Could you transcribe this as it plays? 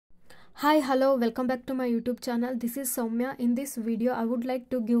Hi, hello, welcome back to my YouTube channel. This is Soumya. In this video, I would like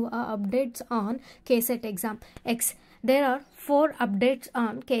to give updates on KSET exam X. There are 4 updates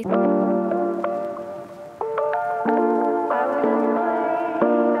on KSET.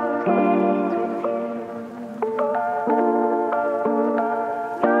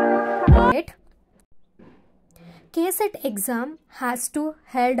 KSET exam has to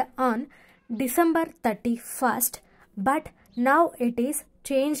held on December 31st, but now it is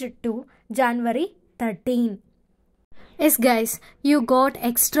changed to January 13. Yes guys, you got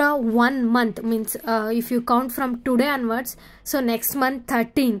extra 1 month, means if you count from today onwards, so next month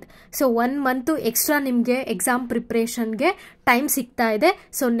 13th, so 1 month extra ನಿಮಗೆ exam preparation ಗೆ time ಸಿಗ್ತಾ ಇದೆ.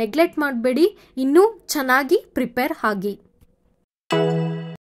 So neglect ಮಾಡಬೇಡಿ, ಇನ್ನೂ ಚೆನ್ನಾಗಿ prepare ಆಗಿ.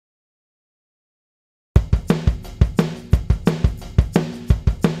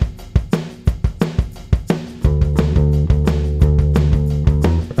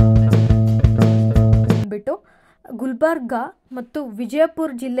 ಗುಲ್ಬರ್ಗ ಮತ್ತು ವಿಜಯಪುರ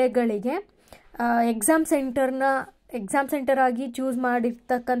ಜಿಲ್ಲೆಗಳಿಗೆ ಎಕ್ಸಾಮ್ ಸೆಂಟರ್ ಆಗಿ ಚೂಸ್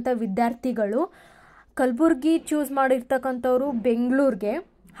ಮಾಡಿರ್ತಕ್ಕಂಥ ವಿದ್ಯಾರ್ಥಿಗಳು ಕಲಬುರ್ಗಿ ಚೂಸ್ ಮಾಡಿರ್ತಕ್ಕಂಥವ್ರು ಬೆಂಗಳೂರಿಗೆ,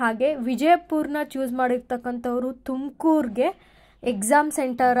 ಹಾಗೆ ವಿಜಯಪುರನ ಚೂಸ್ ಮಾಡಿರ್ತಕ್ಕಂಥವ್ರು ತುಮಕೂರಿಗೆ ಎಕ್ಸಾಮ್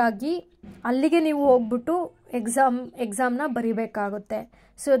ಸೆಂಟರ್ ಆಗಿ ಅಲ್ಲಿಗೆ ನೀವು ಹೋಗ್ಬಿಟ್ಟು ಎಕ್ಸಾಮ್ನ ಬರಿಬೇಕಾಗುತ್ತೆ.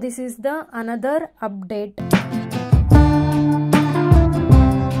 So this is the another update.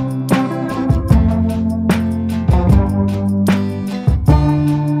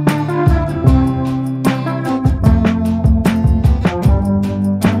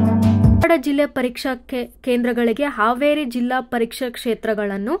 ಜಿಲ್ಲೆ ಪರೀಕ್ಷಾ ಕೇಂದ್ರಗಳಿಗೆ ಹಾವೇರಿ ಜಿಲ್ಲಾ ಪರೀಕ್ಷಾ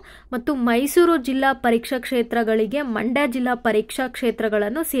ಕ್ಷೇತ್ರಗಳನ್ನು ಮತ್ತು ಮೈಸೂರು ಜಿಲ್ಲಾ ಪರೀಕ್ಷಾ ಕ್ಷೇತ್ರಗಳಿಗೆ ಮಂಡ್ಯ ಜಿಲ್ಲಾ ಪರೀಕ್ಷಾ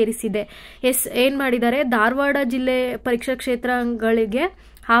ಕ್ಷೇತ್ರಗಳನ್ನು ಸೇರಿಸಿದೆ. ಏನ್ ಮಾಡಿದ್ದಾರೆ, ಧಾರವಾಡ ಜಿಲ್ಲೆ ಪರೀಕ್ಷಾ ಕ್ಷೇತ್ರಗಳಿಗೆ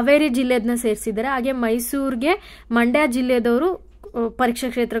ಹಾವೇರಿ ಜಿಲ್ಲೆಯನ್ನ ಸೇರಿಸಿದ್ದಾರೆ, ಹಾಗೆ ಮೈಸೂರಿಗೆ ಮಂಡ್ಯ ಜಿಲ್ಲೆದವರು ಪರೀಕ್ಷಾ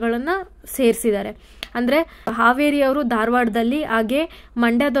ಕ್ಷೇತ್ರಗಳನ್ನ ಸೇರಿಸಿದ್ದಾರೆ. ಅಂದ್ರೆ ಹಾವೇರಿಯವರು ಧಾರವಾಡದಲ್ಲಿ, ಹಾಗೆ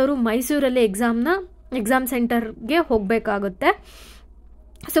ಮಂಡ್ಯದವರು ಮೈಸೂರಲ್ಲಿ ಎಕ್ಸಾಮ್ ಸೆಂಟರ್ಗೆ ಹೋಗಬೇಕಾಗುತ್ತೆ.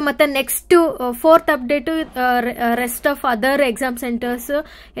 ಸೊ ಮತ್ತೆ next 4th update rest of other exam centres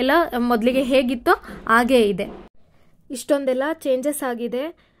ಎಲ್ಲ ಮೊದಲಿಗೆ ಹೇಗಿತ್ತೋ ಹಾಗೇ ಇದೆ. ಇಷ್ಟೊಂದೆಲ್ಲ ಚೇಂಜಸ್ ಆಗಿದೆ.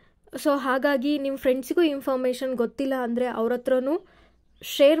 ಸೊ ಹಾಗಾಗಿ ನಿಮ್ಮ ಫ್ರೆಂಡ್ಸಿಗೂ ಇನ್ಫಾರ್ಮೇಷನ್ ಗೊತ್ತಿಲ್ಲ ಅಂದರೆ ಅವ್ರ ಹತ್ರನೂ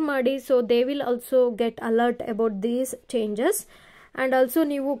ಶೇರ್ ಮಾಡಿ. So they will also get alert about these changes. And also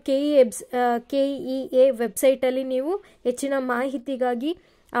ನೀವು KEA ವೆಬ್ಸೈಟಲ್ಲಿ ನೀವು ಹೆಚ್ಚಿನ ಮಾಹಿತಿಗಾಗಿ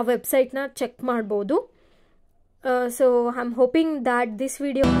ಆ ವೆಬ್ಸೈಟ್ನ ಚೆಕ್ ಮಾಡ್ಬೋದು. So I'm hoping that this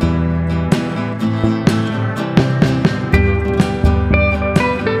video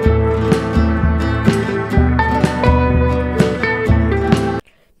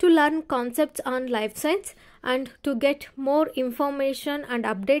to learn concepts on life science and to get more information and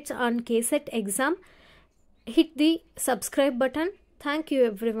updates on KSET exam, hit the subscribe button. Thank you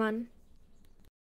everyone.